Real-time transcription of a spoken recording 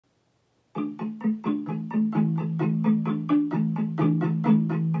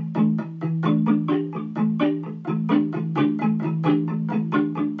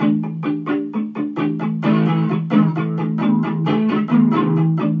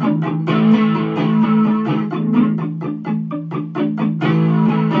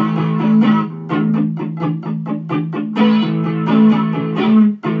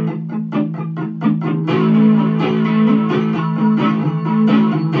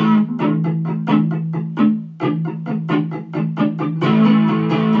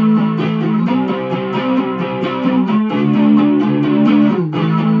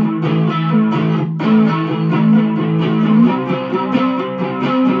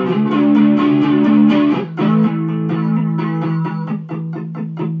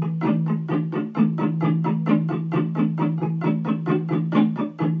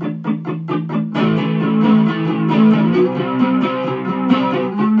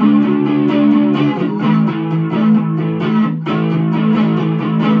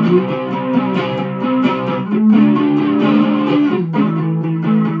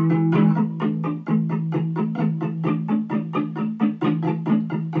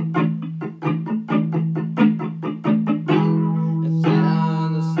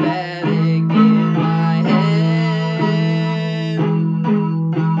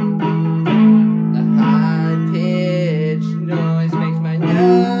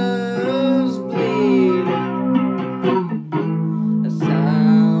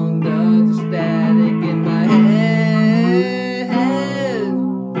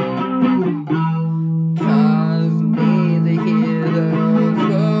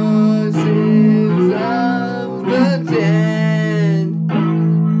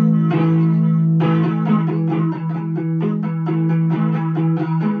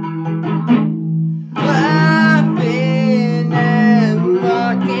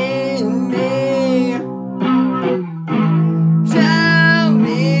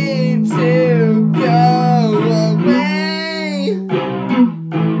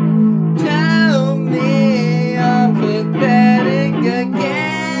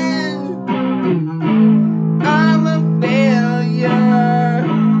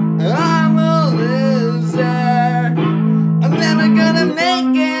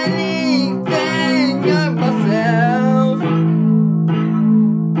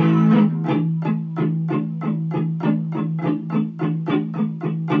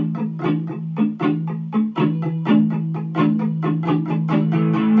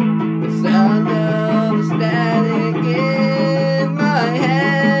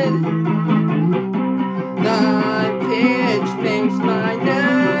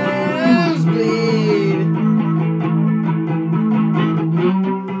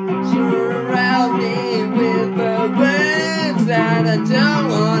that I don't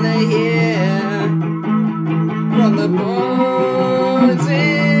wanna hear from the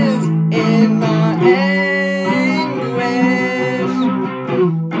voices in my anguish.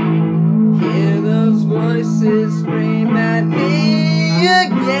 Hear those voices scream at me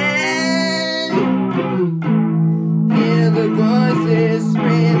again. Hear the voices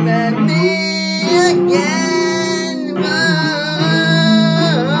scream at me again. Oh.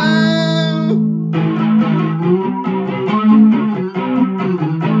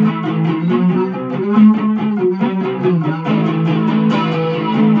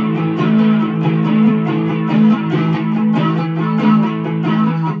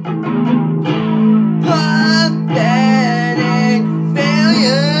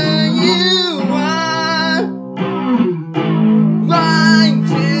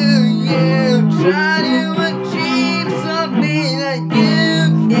 Try to achieve something that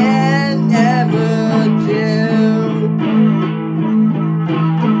you can never do.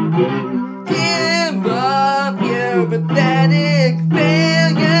 Give up your pathetic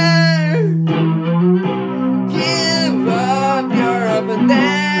failure. Give up, you're a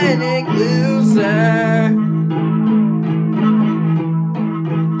pathetic loser.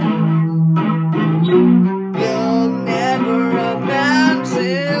 You'll never amount to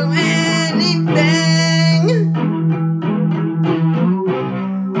anything.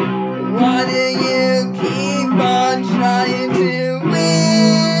 Why do you keep on trying to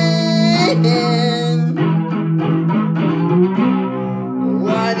win?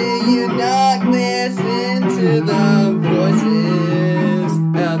 Why do you not listen to the voices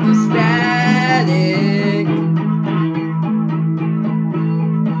of the static?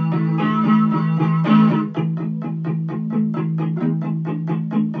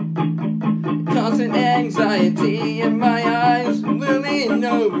 Constant anxiety in my eyes, looming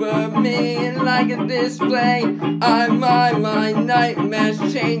over me like like a display. My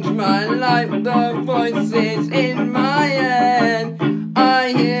nightmares change my life. The voices in my head,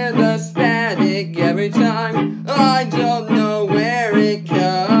 I hear the static every time. I don't know where it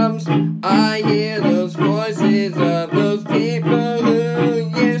comes. I hear those voices of those people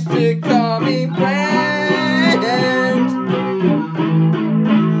who used to call me friend.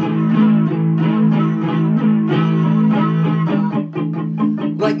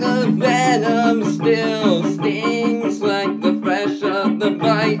 Like the venom still stings, like the flesh of the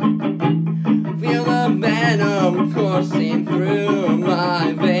bite. Feel the venom coursing through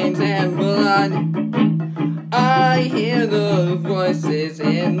my veins and blood. I hear the voices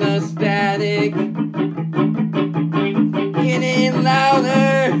in the static, getting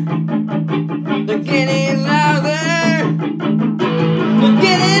louder. They're getting louder. They're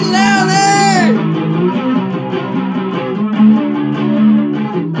getting louder.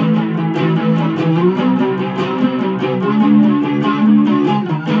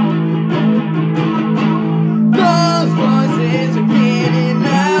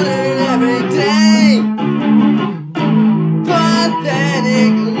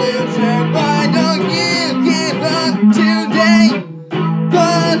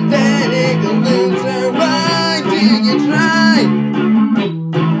 Pathetic loser, why do you try?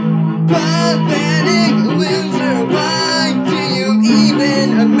 Pathetic loser, why do you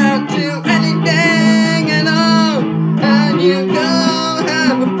even amount to anything at all? And you don't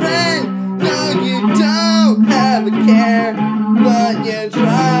have a friend, no you don't have a care, but you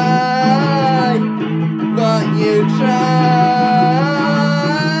try, but you try.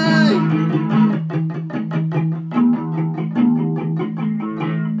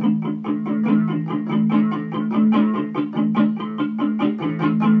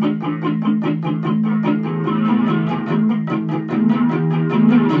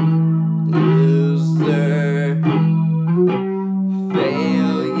 Loser,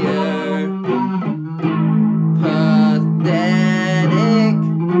 failure, pathetic,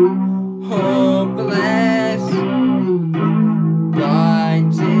 hopeless. Why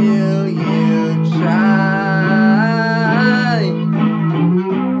do you try?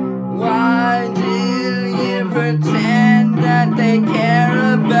 Why do you pretend that they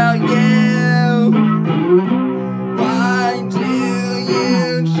care about you? Why do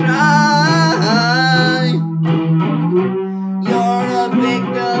you try? You're a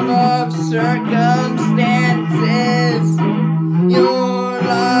victim of circumstances. Your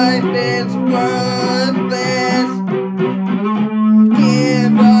life is worthless.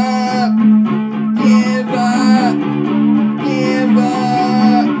 Give up, give up, give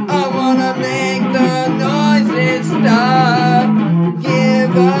up. I wanna make the noises stop.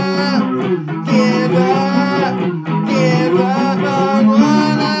 Give up, give up, give up. I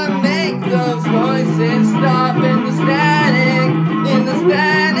wanna make those voices stop in the static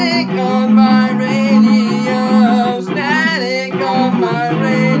on my radio, static on my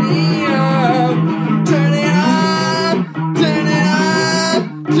radio.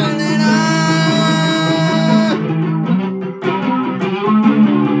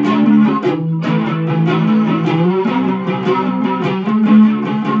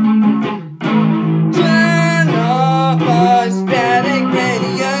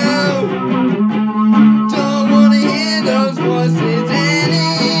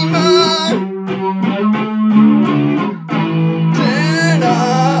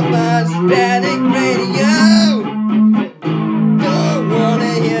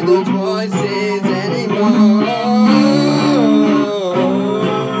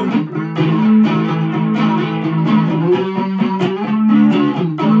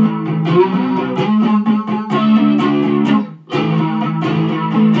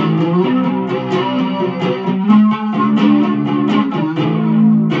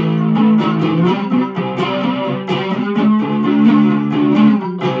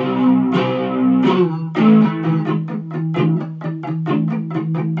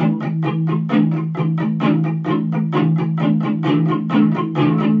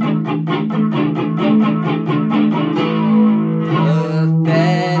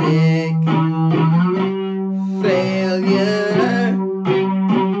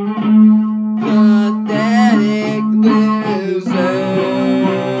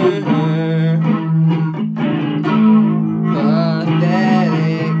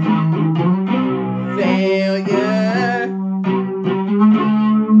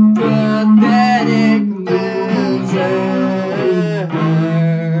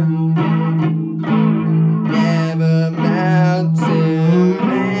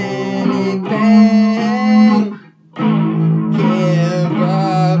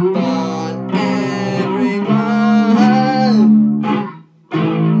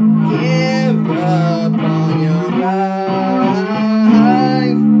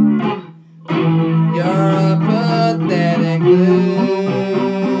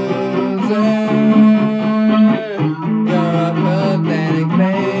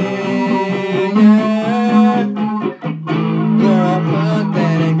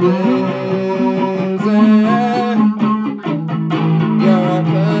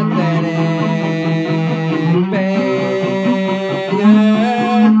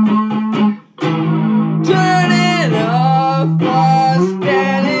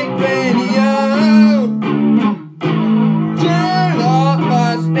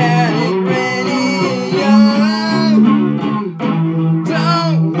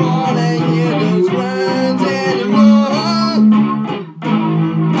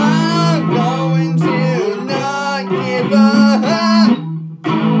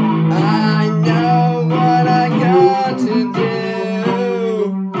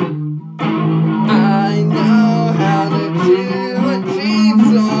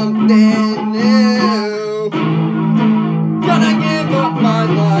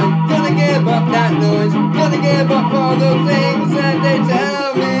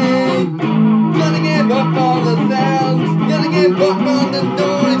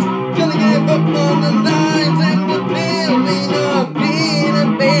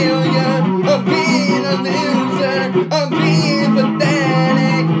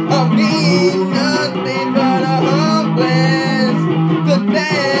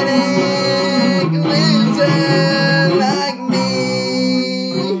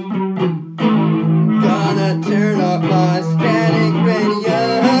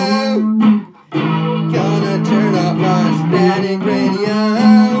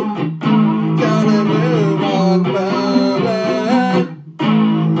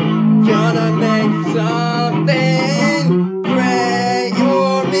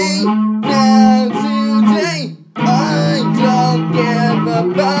 day, now today. I don't give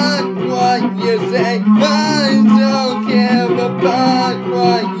about what you say. I don't care about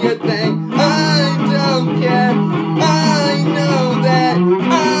what you think. I don't care. I know that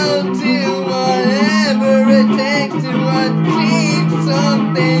I'll do whatever it takes to achieve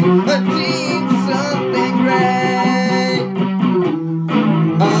something great.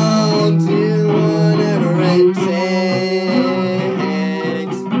 I'll do whatever it takes.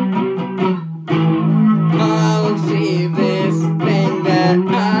 I'll achieve this thing that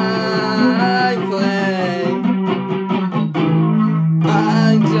I play.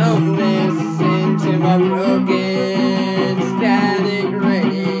 I don't listen to my broken static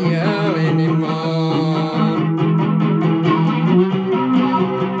radio anymore.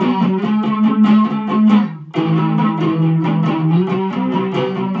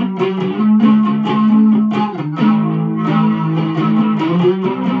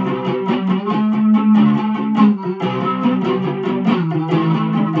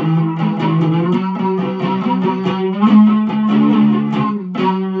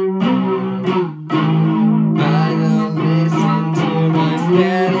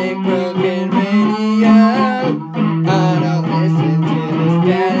 Static broken radio. I don't listen to the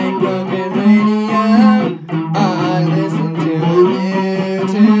static broken radio. I listen to the new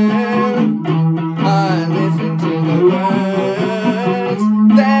tune. I listen to the words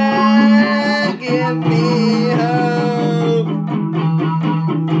that give me hope.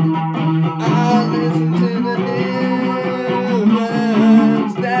 I listen to the new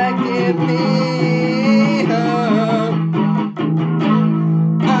words that give me hope.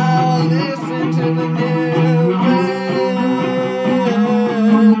 Listen to the new words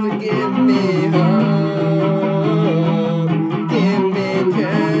that give me hope, give me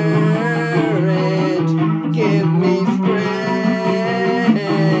courage, give me strength,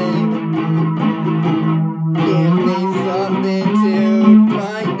 give me something to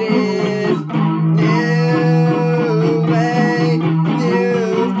find this new way, new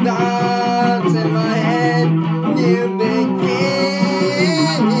thoughts in my head, new beginnings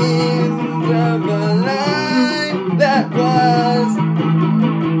of a life that was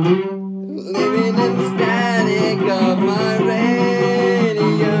living in the static of my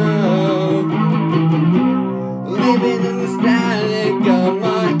radio, living in the static of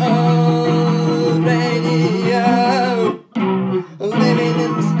my own radio, living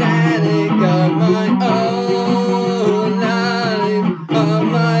in the static of my own life, of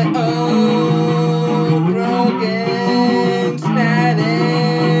my own broken static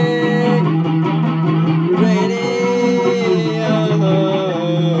radio.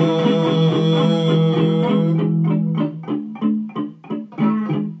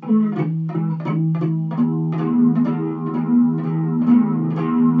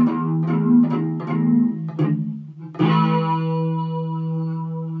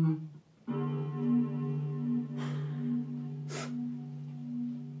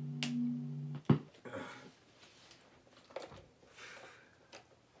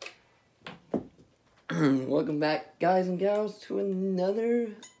 Welcome back, guys and gals, to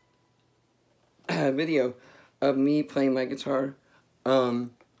another video of me playing my guitar.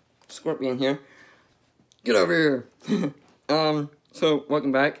 Scorpion here. Get over here. So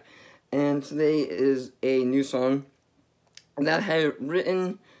welcome back, and today is a new song that I had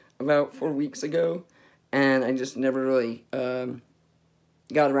written about 4 weeks ago, and I just never really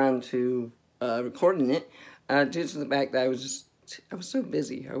got around to recording it due to the fact that I was so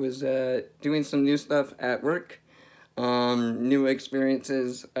busy. I was doing some new stuff at work, new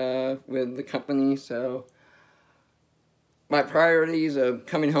experiences with the company, so my priorities of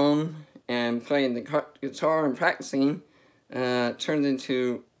coming home and playing the guitar and practicing turned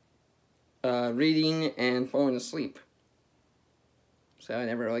into reading and falling asleep. So I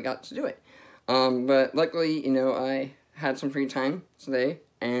never really got to do it. But luckily, you know, I had some free time today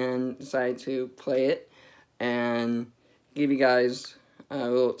and decided to play it and give you guys a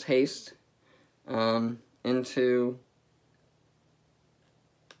little taste into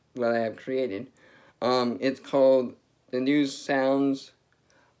what I have created. It's called The New Sounds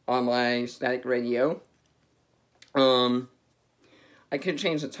on My Static Radio. I could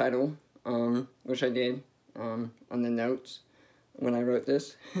change the title, which I did on the notes when I wrote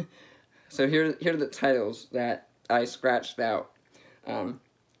this. So here are the titles that I scratched out.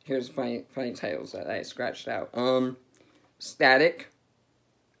 Here's funny titles that I scratched out. Static.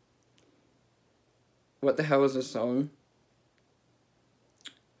 What the hell is this song?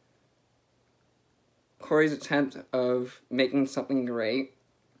 Corey's attempt of making something great.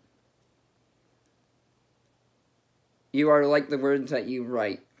 You are like the words that you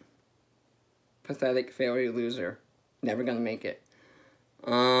write. pathetic failure loser. Never gonna make it.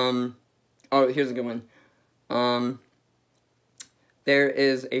 Oh, here's a good one. There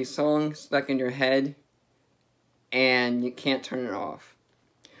is a song stuck in your head, and you can't turn it off.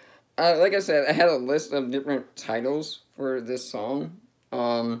 Like I said, I had a list of different titles for this song.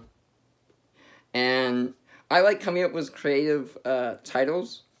 And I like coming up with creative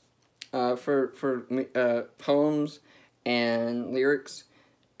titles for poems and lyrics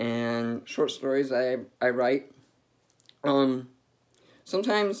and short stories that I write.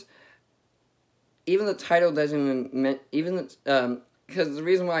 Sometimes even the title doesn't even because the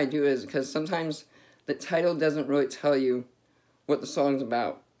reason why I do is because sometimes the title doesn't really tell you what the song's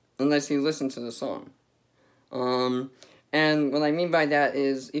about unless you listen to the song. And what I mean by that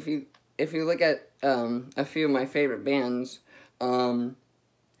is if you look at a few of my favorite bands,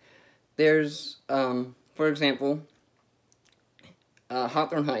 there's for example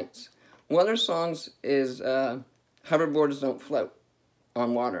Hawthorne Heights. One of their songs is Hoverboards Don't Float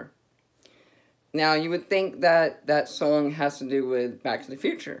on Water. Now, you would think that that song has to do with Back to the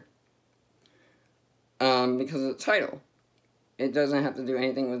Future, because of the title. It doesn't have to do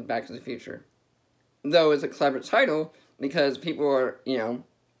anything with Back to the Future. Though it's a clever title, because people are, you know,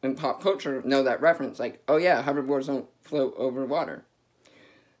 in pop culture know that reference, like, oh yeah, hoverboards don't float over water.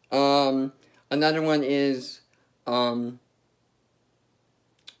 Another one is, what's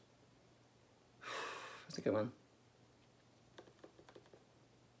a good one?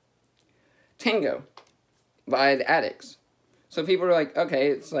 Tango by the Addicts. So people are like, okay,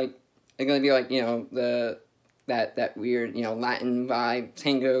 it's like, it's gonna be like, you know, that weird, you know, Latin vibe,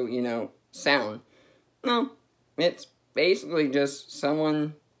 tango, you know, sound. No, it's basically just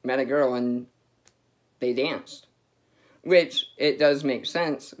someone met a girl and they danced. Which, it does make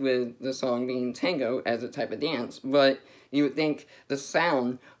sense with the song being tango as a type of dance, but you would think the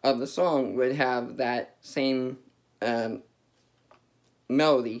sound of the song would have that same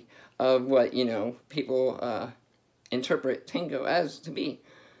melody of what, you know, people interpret tango as to be.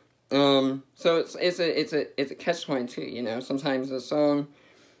 So it's a catch-22, you know. Sometimes the song,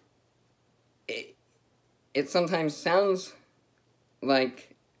 it sometimes sounds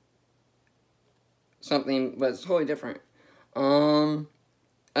like something, but it's totally different. Another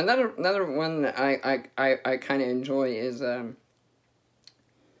one that I kind of enjoy is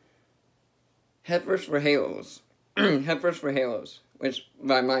Headfirst for Halos. Headfirst for Halos, which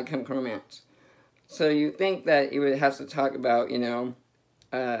by My Chemical Romance. So you think that you would have to talk about, you know,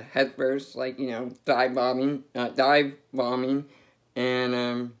 headfirst, like, you know, dive bombing,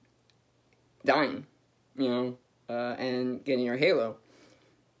 and dying, you know, and getting your halo.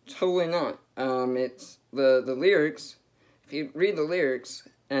 Totally not. It's the lyrics. If you read the lyrics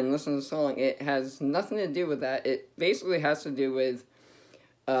and listen to the song, it has nothing to do with that. It basically has to do with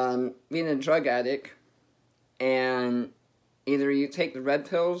being a drug addict, and either you take the red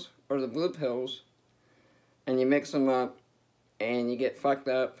pills or the blue pills, and you mix them up, and you get fucked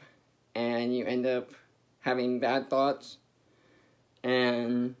up, and you end up having bad thoughts,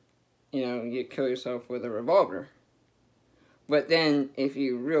 and, you know, you kill yourself with a revolver. But then, if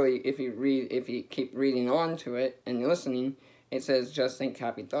you keep reading on to it and you're listening, it says, just think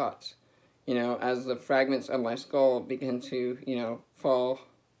happy thoughts. You know, as the fragments of my skull begin to, you know, fall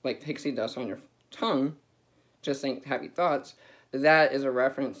like pixie dust on your tongue, just think happy thoughts. That is a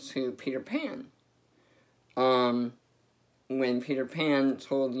reference to Peter Pan. When Peter Pan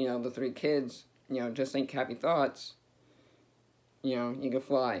told, you know, the three kids, you know, just think happy thoughts, you know, you can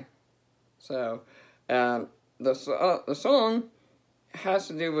fly. So, the song has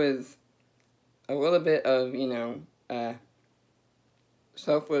to do with a little bit of, you know,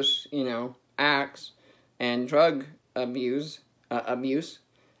 selfish, you know, acts and drug abuse,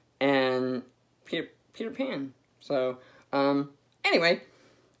 and Peter Pan. So, anyway,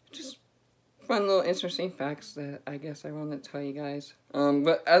 just fun little interesting facts that I guess I wanted to tell you guys.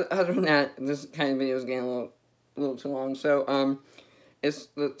 But other than that, this kind of video is getting a little too long. So, it's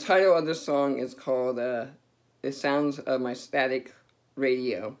the title of this song is called "The Sounds of My Static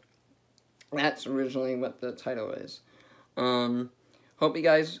Radio." That's originally what the title is. Hope you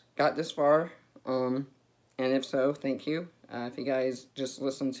guys got this far. And if so, thank you. If you guys just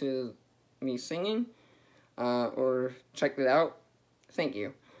listened to me singing, or checked it out, thank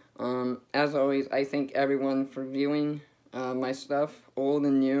you. As always, I thank everyone for viewing my stuff, old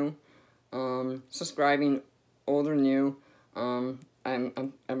and new, subscribing, old or new. I'm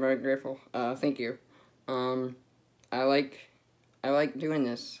very grateful. Thank you. I like doing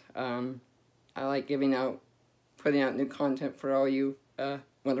this. I like putting out new content for all you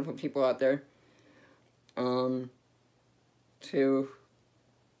wonderful people out there. To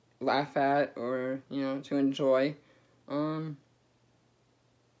laugh at or, you know, to enjoy.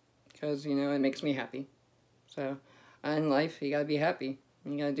 Because, you know, it makes me happy. So, in life, you gotta be happy.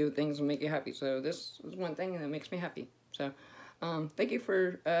 You gotta do things that make you happy. So, this is one thing that makes me happy. So, thank you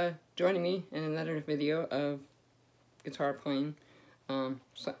for joining me in another video of guitar playing,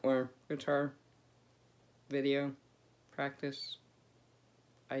 or guitar video practice.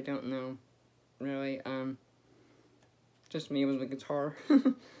 I don't know, really. Just me with the guitar,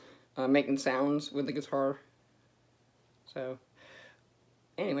 making sounds with the guitar. So,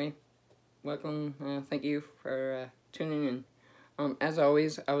 anyway, welcome. Thank you for tuning in. As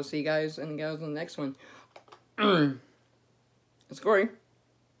always, I will see you guys and gals in the next one. It's Corey.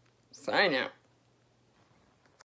 Sign out.